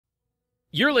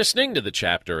You're listening to the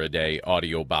Chapter a Day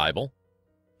audio Bible.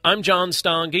 I'm John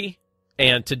Stange,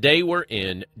 and today we're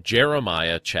in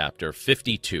Jeremiah chapter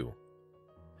 52,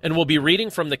 and we'll be reading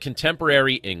from the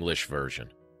Contemporary English Version.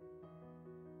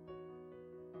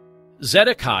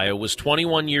 Zedekiah was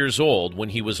 21 years old when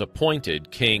he was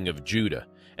appointed king of Judah,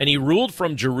 and he ruled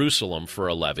from Jerusalem for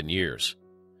 11 years.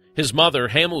 His mother,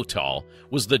 Hamutal,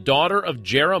 was the daughter of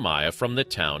Jeremiah from the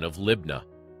town of Libnah.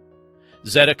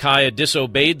 Zedekiah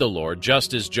disobeyed the Lord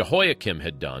just as Jehoiakim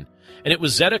had done, and it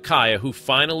was Zedekiah who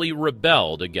finally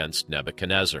rebelled against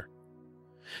Nebuchadnezzar.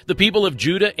 The people of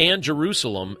Judah and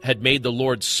Jerusalem had made the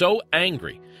Lord so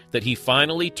angry that he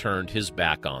finally turned his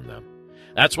back on them.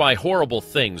 That's why horrible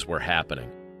things were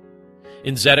happening.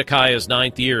 In Zedekiah's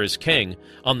 9th year as king,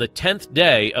 on the 10th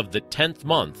day of the 10th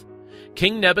month,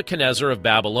 King Nebuchadnezzar of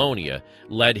Babylonia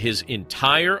led his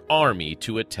entire army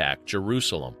to attack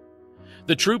Jerusalem.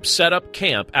 The troops set up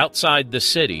camp outside the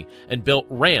city and built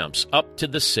ramps up to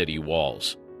the city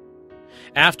walls.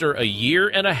 After a year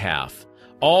and a half,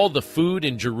 all the food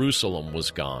in Jerusalem was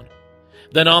gone.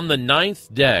 Then on the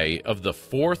 9th day of the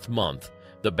 4th month,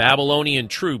 the Babylonian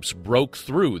troops broke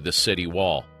through the city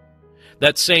wall.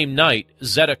 That same night,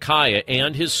 Zedekiah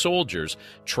and his soldiers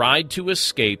tried to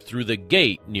escape through the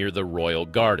gate near the royal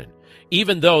garden,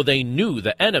 even though they knew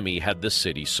the enemy had the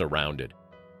city surrounded.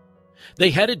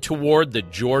 They headed toward the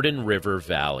Jordan River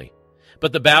Valley,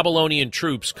 but the Babylonian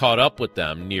troops caught up with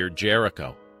them near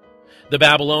Jericho. The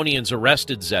Babylonians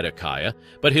arrested Zedekiah,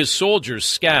 but his soldiers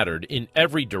scattered in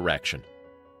every direction.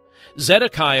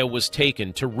 Zedekiah was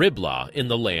taken to Riblah in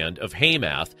the land of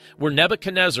Hamath, where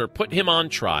Nebuchadnezzar put him on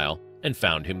trial and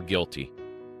found him guilty.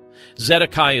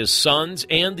 Zedekiah's sons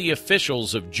and the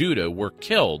officials of Judah were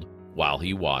killed while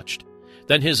he watched.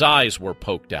 Then his eyes were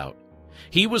poked out.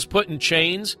 He was put in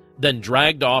chains, then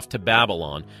dragged off to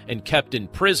Babylon and kept in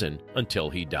prison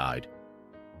until he died.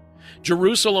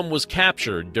 Jerusalem was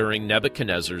captured during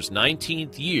Nebuchadnezzar's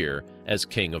 19th year as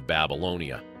king of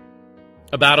Babylonia.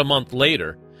 About a month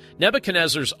later,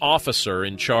 Nebuchadnezzar's officer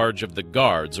in charge of the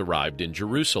guards arrived in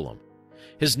Jerusalem.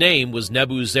 His name was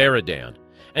Nebuzaradan,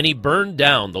 and he burned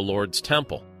down the Lord's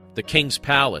temple, the king's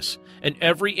palace, and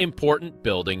every important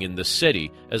building in the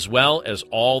city, as well as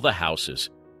all the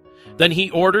houses. Then he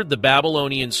ordered the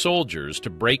Babylonian soldiers to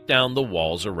break down the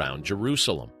walls around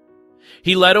Jerusalem.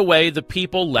 He led away the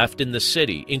people left in the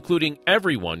city, including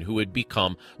everyone who had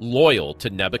become loyal to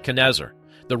Nebuchadnezzar,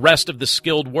 the rest of the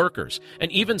skilled workers,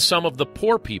 and even some of the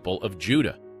poor people of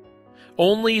Judah.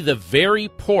 Only the very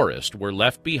poorest were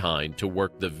left behind to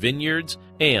work the vineyards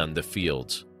and the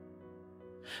fields.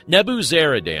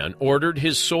 Nebuzaradan ordered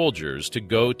his soldiers to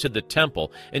go to the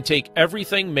temple and take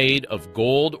everything made of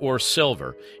gold or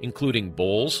silver, including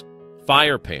bowls,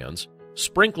 fire pans,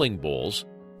 sprinkling bowls,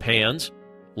 pans,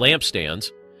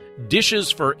 lampstands, dishes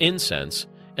for incense,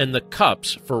 and the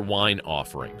cups for wine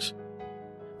offerings.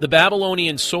 The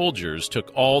Babylonian soldiers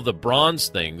took all the bronze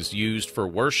things used for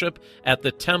worship at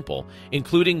the temple,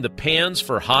 including the pans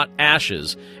for hot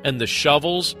ashes and the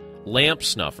shovels, lamp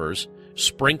snuffers,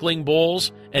 sprinkling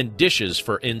bowls, and dishes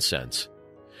for incense.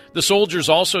 The soldiers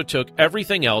also took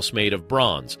everything else made of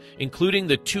bronze, including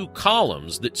the 2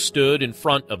 columns that stood in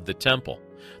front of the temple,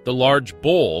 the large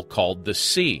bowl called the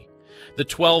sea, the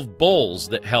 12 bowls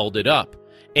that held it up,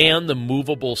 and the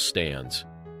movable stands.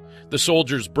 The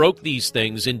soldiers broke these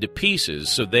things into pieces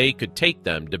so they could take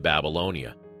them to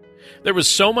Babylonia. There was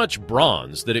so much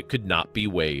bronze that it could not be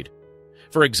weighed.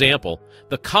 For example,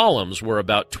 the columns were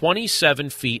about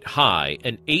 27 feet high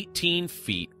and 18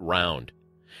 feet round.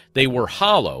 They were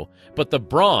hollow, but the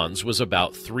bronze was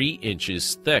about 3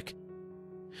 inches thick.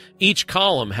 Each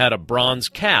column had a bronze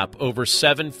cap over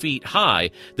 7 feet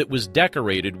high that was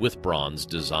decorated with bronze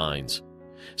designs.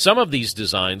 Some of these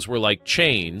designs were like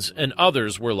chains, and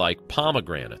others were like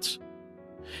pomegranates.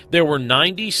 There were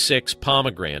 96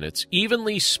 pomegranates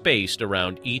evenly spaced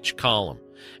around each column,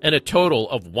 and a total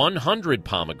of 100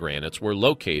 pomegranates were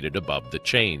located above the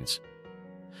chains.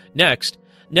 Next,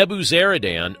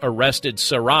 Nebuzaradan arrested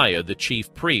Sariah the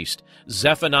chief priest,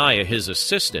 Zephaniah his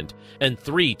assistant, and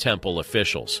 3 temple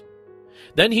officials.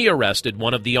 Then he arrested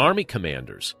one of the army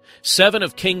commanders, 7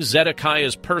 of King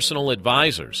Zedekiah's personal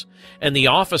advisors, and the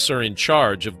officer in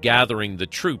charge of gathering the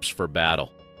troops for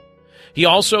battle. He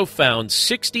also found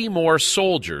 60 more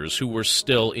soldiers who were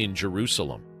still in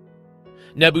Jerusalem.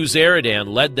 Nebuzaradan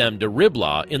led them to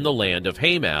Riblah in the land of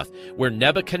Hamath, where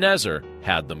Nebuchadnezzar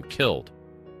had them killed.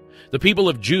 The people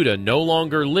of Judah no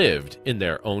longer lived in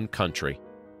their own country.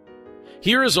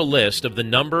 Here is a list of the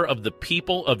number of the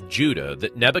people of Judah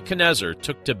that Nebuchadnezzar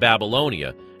took to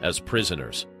Babylonia as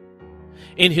prisoners.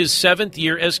 In his 7th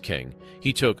year as king,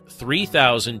 he took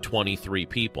 3,023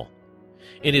 people.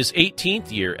 In his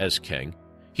 18th year as king,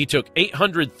 he took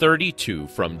 832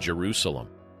 from Jerusalem.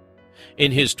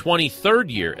 In his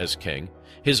 23rd year as king,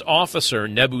 his officer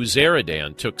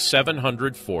Nebuzaradan took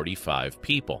 745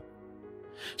 people.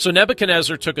 So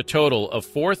Nebuchadnezzar took a total of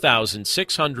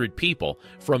 4,600 people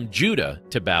from Judah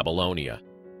to Babylonia.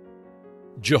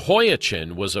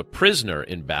 Jehoiachin was a prisoner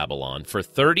in Babylon for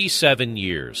 37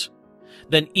 years.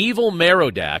 Then evil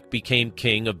Merodach became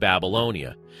king of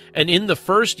Babylonia, and in the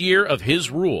first year of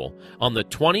his rule, on the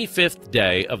 25th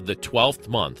day of the 12th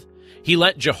month, he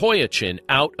let Jehoiachin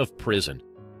out of prison.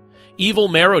 Evil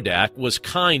Merodach was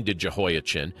kind to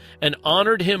Jehoiachin and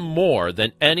honored him more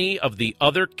than any of the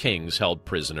other kings held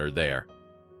prisoner there.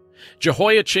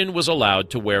 Jehoiachin was allowed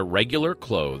to wear regular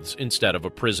clothes instead of a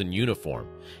prison uniform,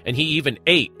 and he even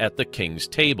ate at the king's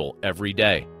table every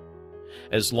day.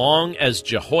 As long as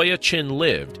Jehoiachin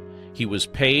lived, he was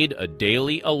paid a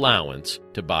daily allowance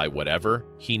to buy whatever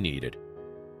he needed.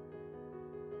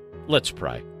 Let's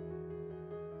pray.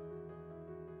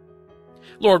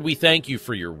 Lord, we thank you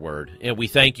for your word, and we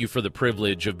thank you for the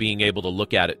privilege of being able to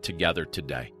look at it together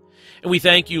today. And we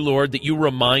thank you, Lord, that you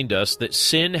remind us that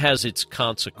sin has its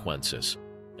consequences,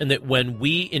 and that when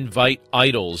we invite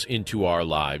idols into our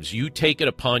lives, you take it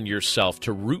upon yourself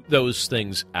to root those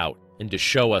things out and to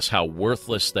show us how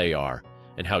worthless they are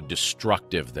and how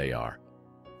destructive they are.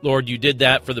 Lord, you did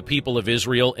that for the people of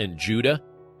Israel and Judah.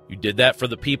 You did that for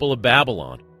the people of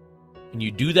Babylon. And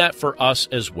you do that for us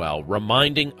as well,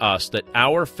 reminding us that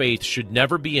our faith should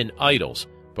never be in idols,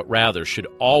 but rather should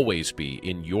always be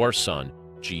in your Son,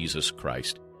 Jesus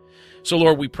Christ. So,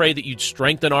 Lord, we pray that you'd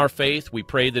strengthen our faith. We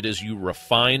pray that as you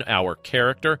refine our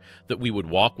character, that we would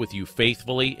walk with you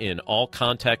faithfully in all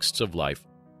contexts of life.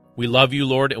 We love you,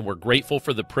 Lord, and we're grateful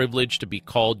for the privilege to be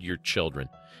called your children.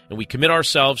 And we commit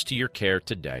ourselves to your care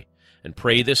today and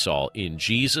pray this all in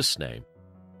Jesus' name.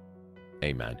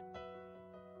 Amen.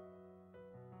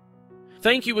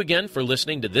 Thank you again for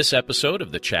listening to this episode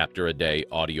of the Chapter a Day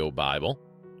Audio Bible.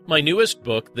 My newest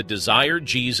book, The Desire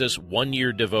Jesus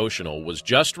 1-Year Devotional, was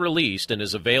just released and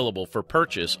is available for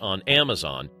purchase on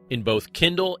Amazon in both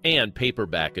Kindle and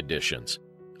paperback editions.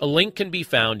 A link can be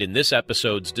found in this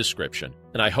episode's description,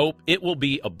 and I hope it will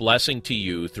be a blessing to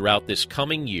you throughout this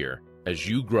coming year as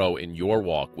you grow in your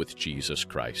walk with Jesus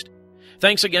Christ.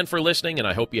 Thanks again for listening, and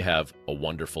I hope you have a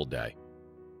wonderful day.